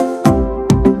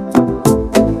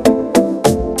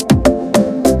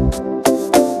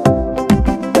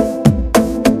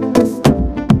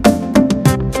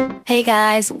Hey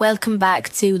guys, welcome back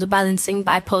to the Balancing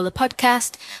Bipolar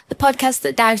podcast, the podcast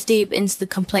that dives deep into the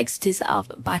complexities of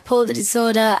bipolar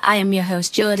disorder. I am your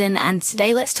host Jordan, and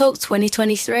today let's talk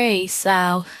 2023.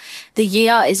 So the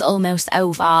year is almost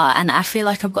over and I feel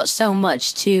like I've got so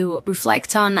much to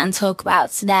reflect on and talk about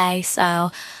today.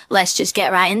 So let's just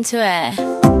get right into it.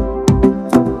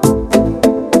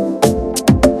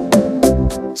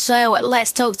 So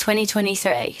let's talk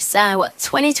 2023. So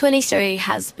 2023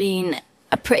 has been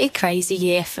a pretty crazy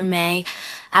year for me.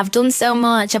 I've done so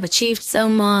much, I've achieved so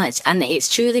much, and it's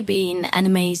truly been an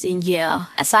amazing year.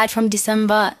 Aside from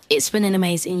December, it's been an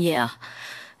amazing year.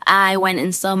 I went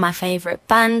and saw my favourite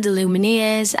band, the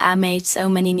Lumineers. I made so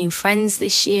many new friends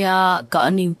this year, got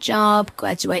a new job,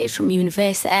 graduated from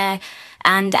university,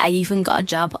 and I even got a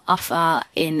job offer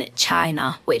in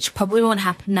China, which probably won't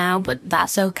happen now, but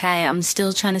that's okay. I'm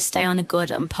still trying to stay on a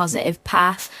good and positive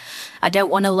path. I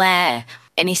don't want to let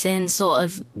anything sort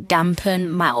of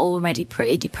dampen my already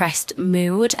pretty depressed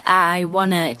mood. I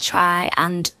want to try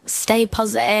and stay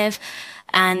positive,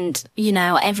 and, you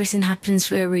know, everything happens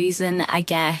for a reason, I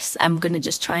guess. I'm going to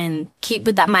just try and keep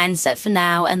with that mindset for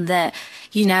now, and that,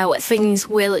 you know, things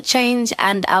will change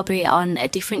and I'll be on a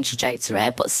different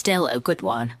trajectory, but still a good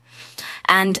one.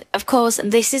 And of course,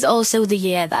 this is also the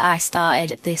year that I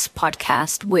started this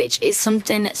podcast, which is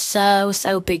something so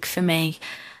big for me.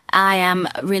 I am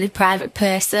a really private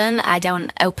person. I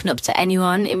don't open up to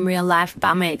anyone in real life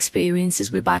about my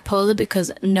experiences with bipolar because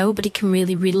nobody can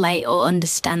really relate or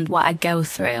understand what I go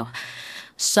through.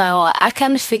 So I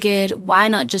kind of figured, why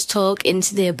not just talk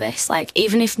into the abyss? Like,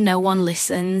 even if no one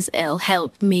listens, it'll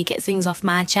help me get things off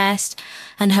my chest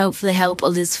and hopefully help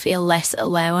others feel less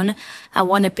alone. I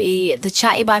want to be the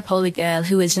chatty bipolar girl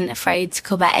who isn't afraid to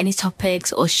cover any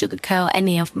topics or sugarcoat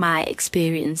any of my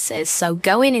experiences. So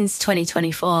going into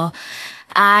 2024,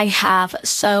 I have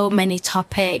so many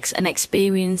topics and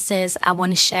experiences I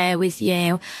want to share with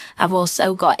you. I've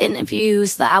also got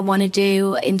interviews that I want to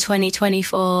do in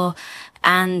 2024.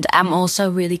 And I'm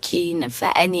also really keen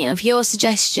for any of your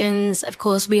suggestions. Of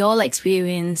course, we all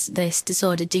experience this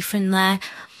disorder differently,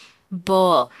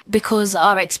 but because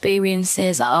our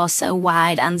experiences are so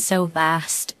wide and so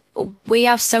vast, we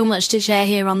have so much to share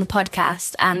here on the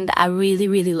podcast, and I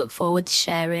really look forward to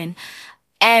sharing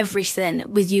everything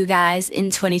with you guys in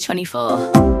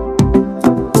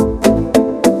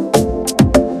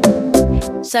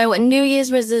 2024. So, New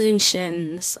Year's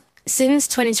resolutions. Since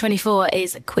 2024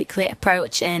 is quickly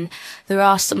approaching, there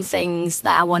are some things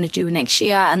that I want to do next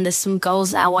year, and there's some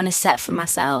goals that I want to set for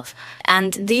myself.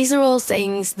 And these are all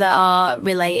things that are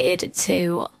related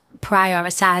to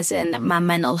prioritizing my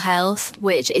mental health,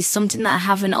 which is something that I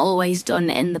haven't always done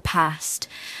in the past.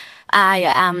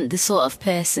 I am the sort of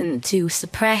person to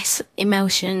suppress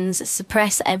emotions,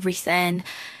 suppress everything,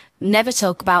 never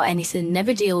talk about anything,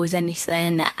 never deal with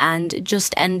anything, and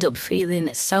just end up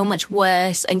feeling so much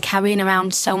worse and carrying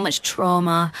around so much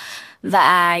trauma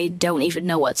that I don't even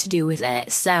know what to do with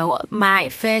it. So my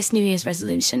first New Year's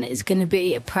resolution is going to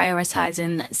be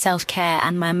prioritizing self-care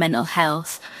and my mental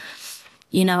health.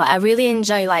 You know, I really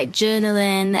enjoy like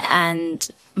journaling and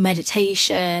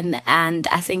meditation, and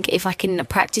I think if I can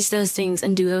practice those things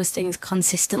and do those things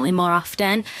consistently more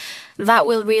often, that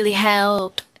will really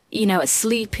help. You know,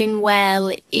 sleeping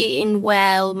well, eating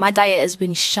well. My diet has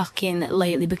been shocking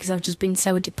lately because I've just been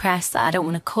so depressed that I don't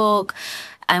want to cook.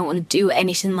 I don't want to do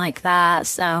anything like that.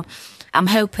 So I'm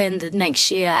hoping that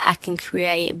next year I can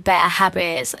create better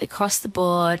habits across the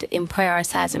board in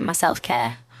prioritizing my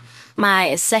self-care.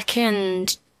 My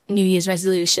second New Year's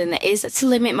resolution is to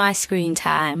limit my screen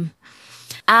time.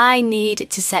 I need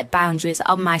to set boundaries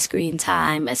on my screen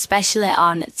time, especially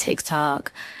on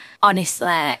TikTok.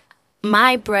 Honestly,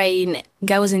 my brain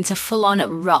goes into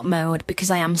full-on rot mode because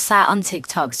I am sat on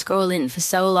TikTok scrolling for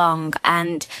so long,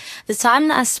 and the time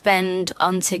that I spend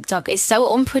on TikTok is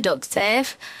so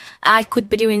unproductive. I could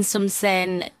be doing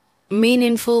something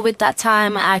meaningful with that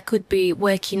time. I could be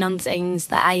working on things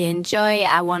that I enjoy.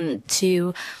 I want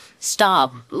to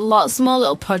start lots more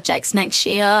little projects next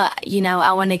year. You know,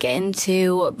 I want to get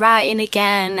into writing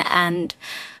again and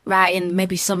writing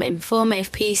maybe some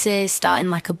informative pieces,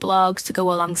 starting like a blog to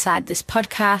go alongside this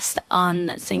podcast on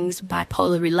things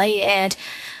bipolar related.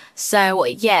 So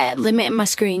yeah, limiting my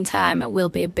screen time will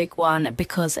be a big one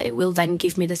because it will then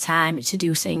give me the time to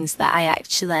do things that I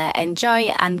actually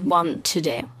enjoy and want to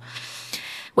do.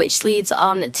 Which leads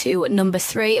on to number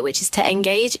 3, which is to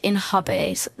engage in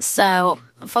hobbies. So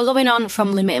following on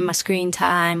from limiting my screen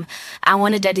time, I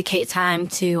want to dedicate time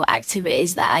to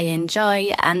activities that I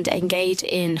enjoy and engage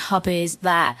in hobbies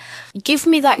that give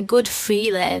me that good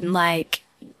feeling, like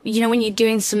when you're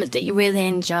doing something that you really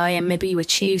enjoy and maybe you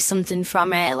achieve something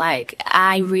from it, like,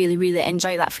 I really, really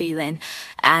enjoy that feeling.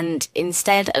 And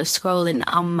instead of scrolling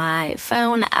on my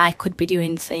phone, I could be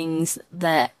doing things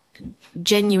that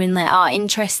genuinely are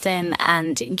interesting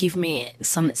and give me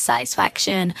some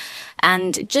satisfaction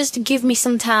and just give me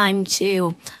some time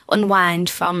to unwind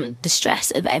from the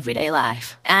stress of everyday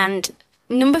life. And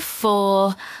number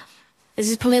 4, this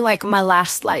is probably like my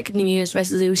last New Year's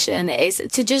resolution, is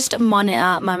to just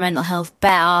monitor my mental health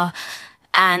better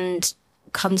and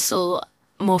consult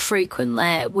more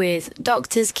frequently with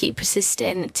doctors, keep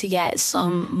persisting to get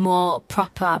some more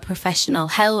proper professional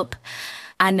help.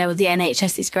 I know the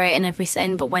NHS is great and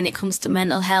everything, but when it comes to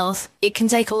mental health, it can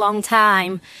take a long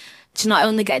time to not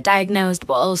only get diagnosed,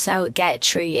 but also get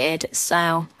treated.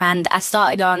 And I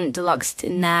started on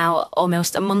duloxetine now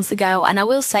almost a month ago, and I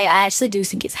will say I actually do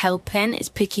think it's helping. It's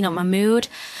picking up my mood.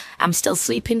 I'm still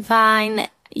sleeping fine.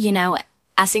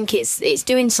 I think it's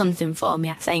doing something for me,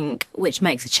 I think, which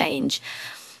makes a change.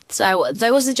 So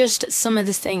those are just some of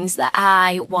the things that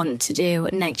I want to do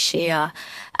next year.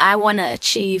 I want to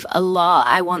achieve a lot.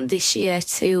 I want this year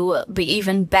to be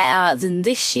even better than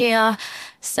this year.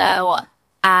 So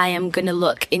I am going to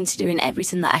look into doing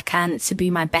everything that I can to be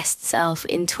my best self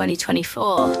in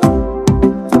 2024.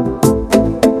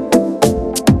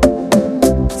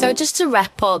 So just to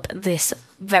wrap up this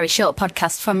very short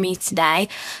podcast from me today,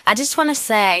 I just want to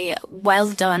say well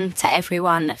done to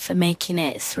everyone for making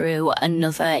it through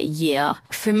another year.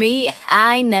 For me,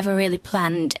 I never really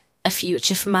planned a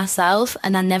future for myself,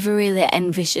 and I never really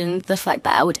envisioned the fact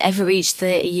that I would ever reach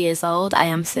 30 years old. I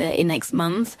am 30 next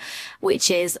month,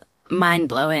 which is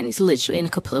mind-blowing. It's literally in a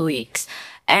couple of weeks.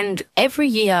 And every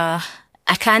year,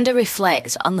 I kind of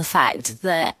reflect on the fact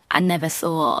that I never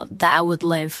thought that I would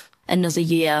live another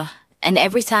year. And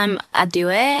every time I do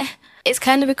it, it's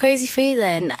kind of a crazy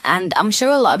feeling. And I'm sure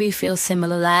a lot of you feel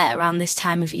similar there around this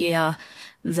time of year,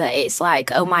 that it's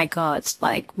like, oh my God,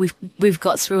 we've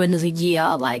got through another year,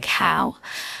 how?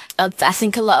 I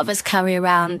think a lot of us carry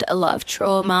around a lot of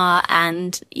trauma,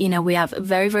 and, we have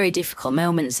very, very difficult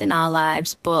moments in our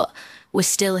lives, but we're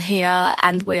still here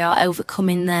and we are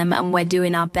overcoming them and we're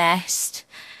doing our best.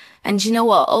 And you know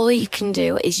what? All you can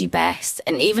do is your best.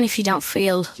 And even if you don't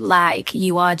feel like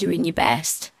you are doing your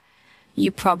best,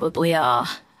 you probably are.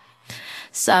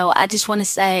 So I just want to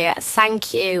say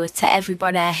thank you to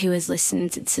everybody who has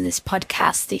listened to this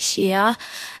podcast this year.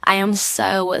 I am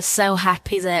so, so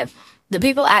happy that the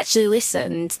people actually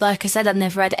listened. Like I said, I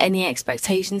never had any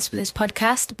expectations for this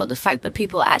podcast, but the fact that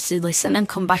people actually listen and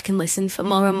come back and listen for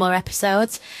more and more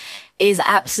episodes is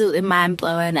absolutely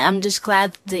mind-blowing. I'm just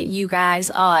glad that you guys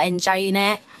are enjoying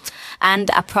it. And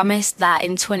I promise that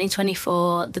in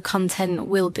 2024, the content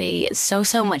will be so,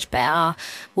 so much better.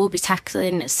 We'll be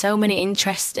tackling so many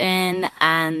interesting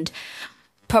and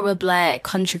probably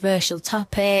controversial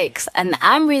topics. And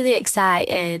I'm really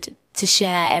excited to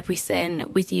share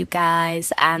everything with you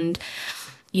guys. And,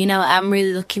 I'm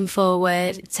really looking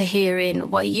forward to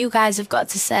hearing what you guys have got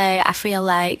to say. I feel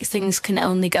like things can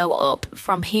only go up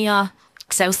from here.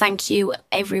 So thank you,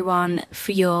 everyone,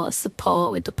 for your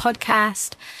support with the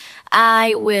podcast.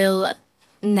 I will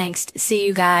next see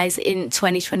you guys in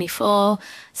 2024.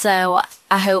 So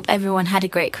I hope everyone had a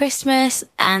great Christmas,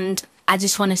 and I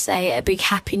just want to say a big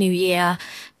happy new year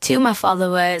to my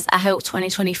followers. I hope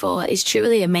 2024 is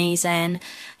truly amazing.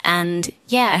 And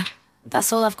yeah,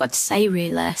 that's all I've got to say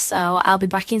really. So I'll be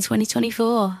back in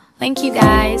 2024. Thank you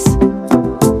guys.